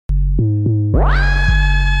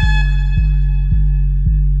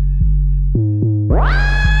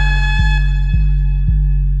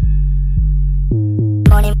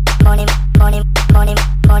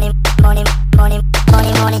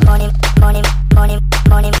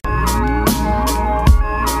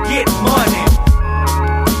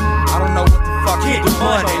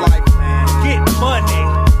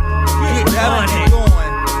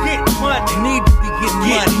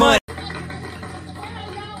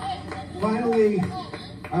Finally,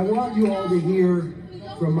 I want you all to hear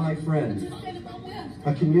from my friend,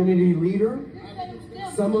 a community leader,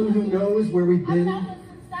 someone who knows where we've been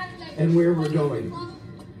and where we're going.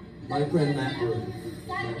 My friend Matt Burton.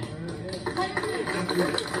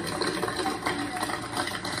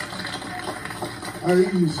 I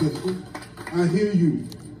hear you, sister. I hear you.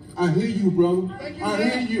 I hear you, brother. I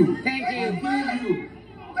hear you. Thank you. I hear you.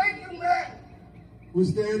 Thank you, man. We're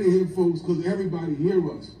standing here, folks, because everybody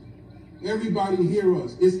hear us. Everybody hear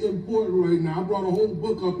us. It's important right now. I brought a whole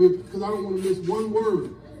book up here because I don't want to miss one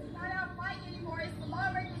word. It's not our fight anymore. It's the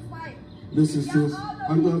lawbreakers' fight. Listen, sis.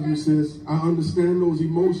 I love you, sis. I understand those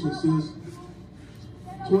emotions, sis.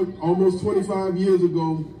 Almost 25 years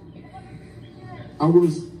ago, I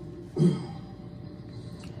was...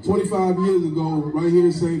 25 years ago, right here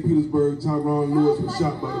in St. Petersburg, Tyron Lewis was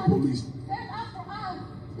shot by the police.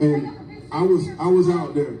 And I was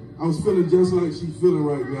out there. I was feeling just like she's feeling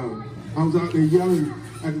right now. I was out there yelling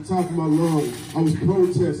at the top of my lungs. I was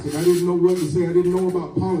protesting. I didn't know what to say. I didn't know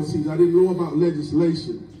about policies. I didn't know about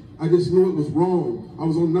legislation. I just knew it was wrong. I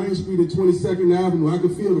was on 9th Street and 22nd Avenue. I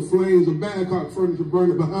could feel the flames of Babcock furniture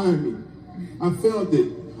burning behind me. I felt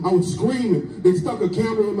it. I was screaming. They stuck a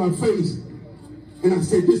camera in my face. And I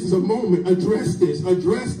said, this is a moment, address this,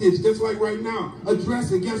 just like right now,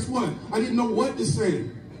 address it. Guess what? I didn't know what to say.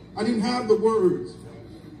 I didn't have the words.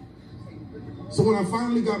 So when I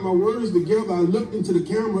finally got my words together, I looked into the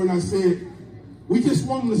camera and I said, we just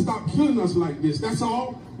want them to stop killing us like this, that's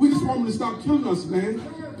all. We just want them to stop killing us, man.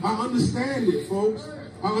 I understand it, folks.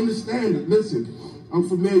 I understand it. Listen, I'm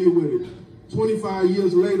familiar with it. 25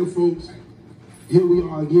 years later, folks, here we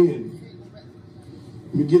are again.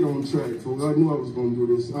 Let me get on track, folks. I knew I was going to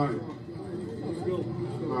do this. All right.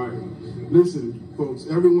 All right. Listen, folks.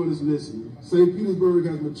 Everyone is listening. St. Petersburg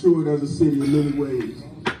has matured as a city in many ways.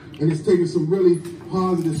 And it's taken some really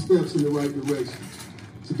positive steps in the right direction.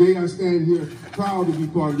 Today I stand here proud to be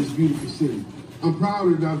part of this beautiful city. I'm proud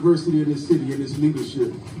of the diversity in this city and its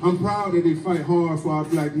leadership. I'm proud that they fight hard for our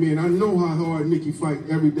black men. I know how hard Nikki fight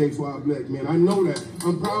every day for our black men. I know that.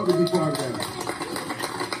 I'm proud to be part of that.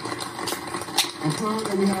 I'm proud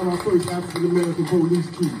that we have our first African-American police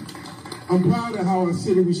chief. I'm proud of how our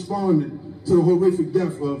city responded to the horrific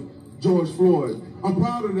death of George Floyd. I'm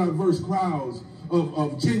proud of the diverse crowds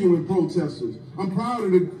of genuine protesters. I'm proud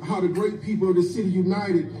of how the great people of the city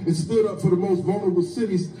united and stood up for the most vulnerable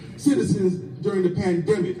citizens during the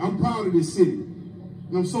pandemic. I'm proud of this city,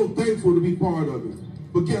 and I'm so thankful to be part of it.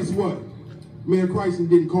 But guess what? Mayor Christen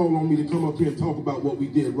didn't call on me to come up here and talk about what we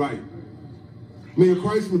did right. Mayor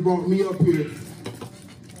Christen brought me up here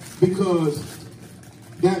because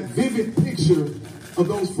that vivid picture of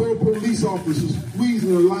those 4 police officers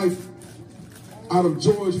squeezing the life out of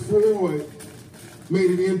George Floyd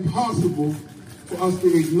made it impossible for us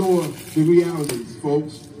to ignore the realities,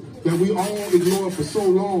 folks, that we all ignored for so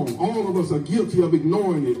long. All of us are guilty of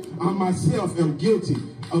ignoring it. I myself am guilty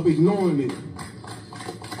of ignoring it.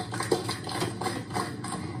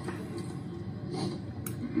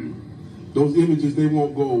 Those images, they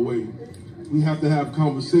won't go away. We have to have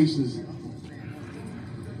conversations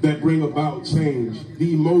that bring about change.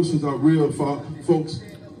 The emotions are real, folks,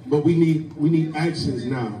 but we need actions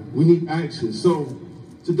now. We need action. So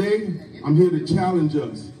today, I'm here to challenge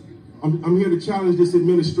us. I'm here to challenge this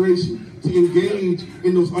administration to engage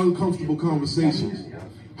in those uncomfortable conversations.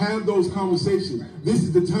 Have those conversations. This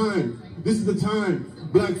is the time. This is the time.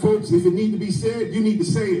 Black folks, if it needs to be said, you need to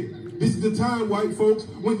say it. This is the time, white folks,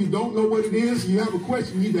 when you don't know what it is, you have a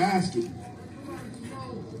question, you need to ask it.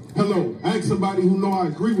 Hello, ask somebody who know I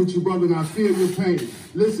agree with you, brother, and I feel your pain.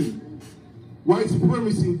 Listen, white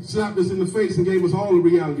supremacy slapped us in the face and gave us all a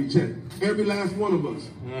reality check. Every last one of us.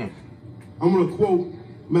 I'm going to quote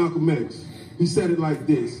Malcolm X. He said it like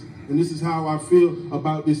this, and this is how I feel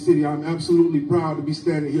about this city. I'm absolutely proud to be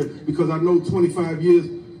standing here because I know 25 years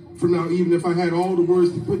from now, even if I had all the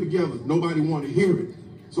words to put together, nobody want to hear it.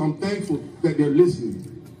 So I'm thankful that they're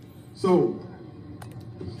listening. So,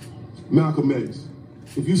 Malcolm X,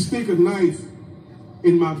 if you stick a knife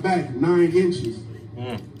in my back 9 inches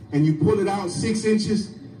and you pull it out 6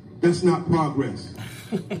 inches, that's not progress.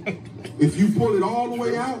 If you pull it all the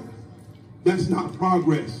way out, that's not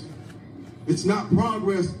progress. It's not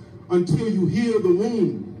progress until you heal the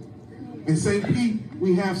wound. In St. Pete,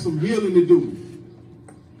 we have some healing to do.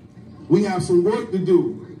 We have some work to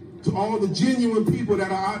do. To all the genuine people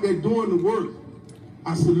that are out there doing the work,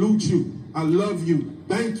 I salute you. I love you.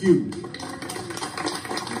 Thank you.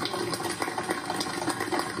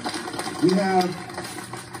 We have,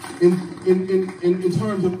 in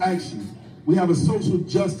terms of action, we have a social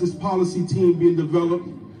justice policy team being developed,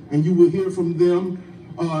 and you will hear from them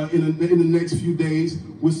in the next few days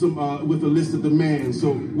with a list of demands.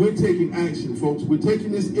 So we're taking action, folks. We're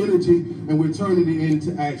taking this energy and we're turning it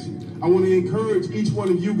into action. I want to encourage each one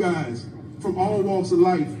of you guys from all walks of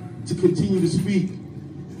life to continue to speak.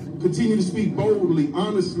 Continue to speak boldly,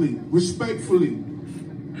 honestly, respectfully,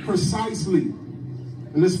 precisely.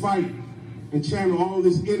 And let's fight and channel all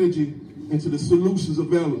this energy into the solutions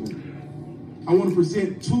available. I want to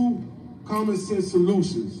present 2 common sense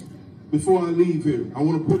solutions before I leave here. I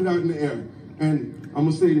want to put it out in the air. And I'm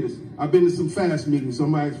going to say this. I've been to some fast meetings, so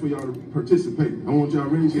I'm going to ask for y'all to participate. I want y'all to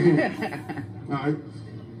raise your hand. All right.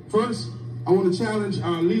 First, I want to challenge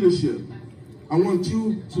our leadership. I want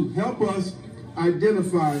you to help us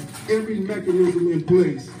identify every mechanism in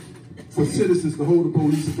place for citizens to hold the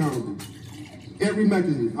police accountable. Every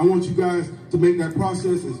mechanism. I want you guys to make that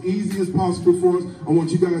process as easy as possible for us. I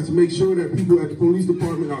want you guys to make sure that people at the police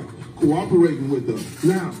department are cooperating with us.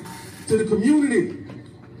 Now, to the community,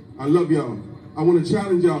 I love y'all. I want to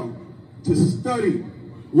challenge y'all to study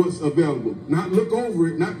what's available. Not look over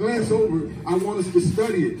it, not glance over it. I want us to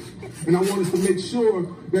study it. And I want us to make sure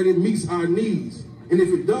that it meets our needs. And if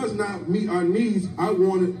it does not meet our needs, I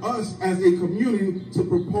wanted us as a community to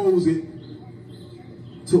propose it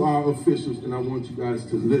to our officials. And I want you guys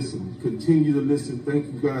to listen. Continue to listen. Thank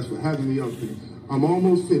you guys for having me up here. I'm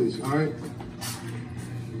almost finished, all right?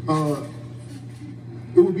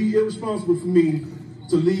 It would be irresponsible for me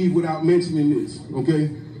to leave without mentioning this,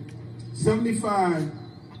 okay? 75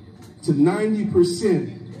 to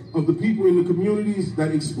 90% of the people in the communities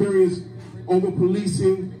that experience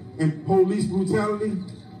over-policing and police brutality,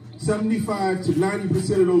 75 to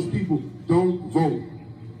 90% of those people don't vote.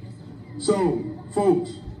 So,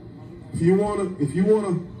 folks, if you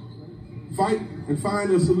wanna fight and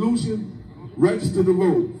find a solution, register to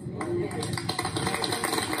vote.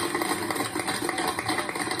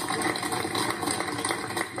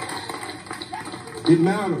 It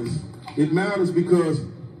matters. It matters because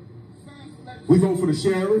we vote for the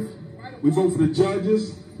sheriff, we vote for the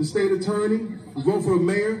judges, the state attorney, we vote for a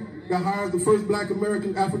mayor that hires the first Black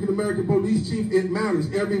American, African American police chief. It matters.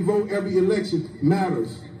 Every vote, every election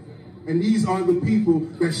matters. And these are the people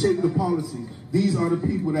that shape the policy. These are the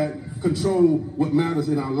people that control what matters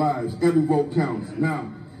in our lives. Every vote counts.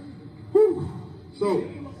 Now, so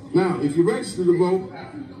now if you register to vote,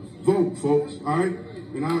 vote, folks, all right?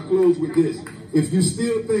 And I'll close with this. If you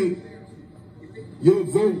still think your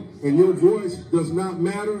vote and your voice does not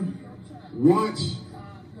matter, watch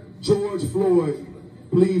George Floyd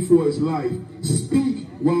plead for his life. Speak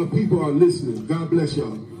while people are listening. God bless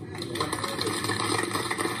y'all.